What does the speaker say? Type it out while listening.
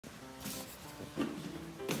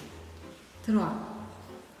들어와.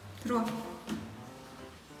 들어와.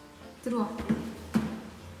 들어와.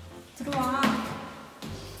 들어와.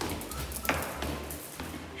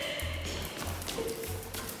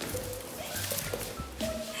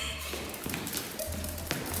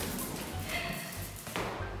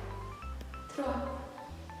 들어와.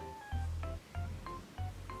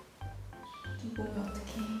 누구 오면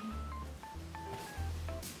어떡해.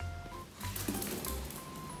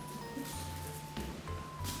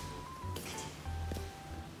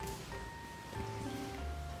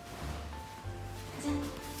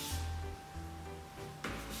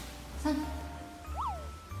 선.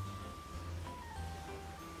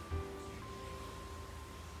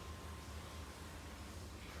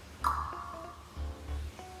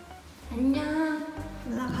 안녕.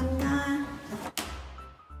 나 간다.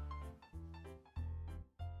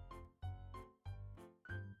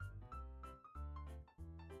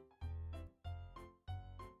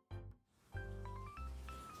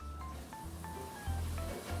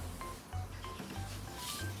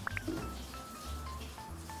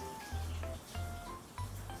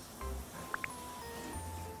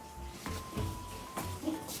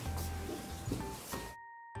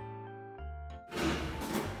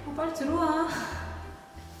 빨리 들어와.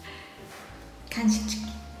 간식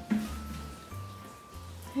줄게.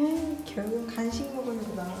 결국 간식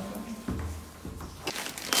먹으려고 나간 거야.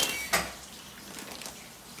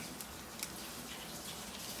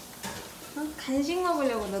 간식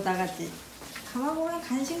먹으려고 너 나갔지? 가만 보면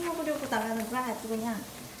간식 먹으려고 나가는 거야, 아주 그냥.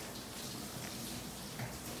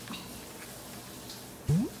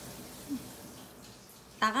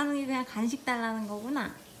 나가는 게 그냥 간식 달라는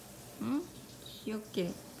거구나. 응?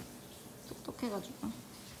 귀엽게. 똑똑해가지고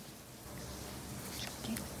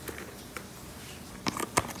줄게.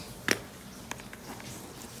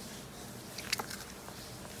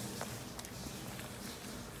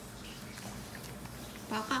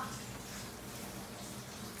 먹어.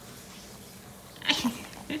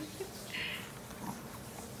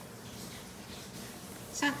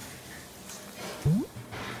 자,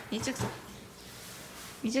 이쪽 손.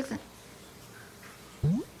 이쪽 손.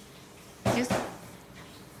 이쪽 손.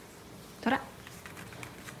 돌아.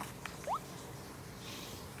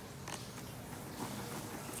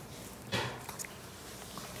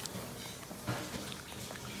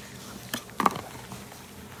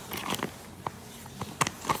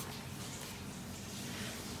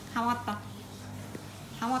 다 왔다.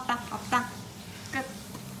 다 왔다.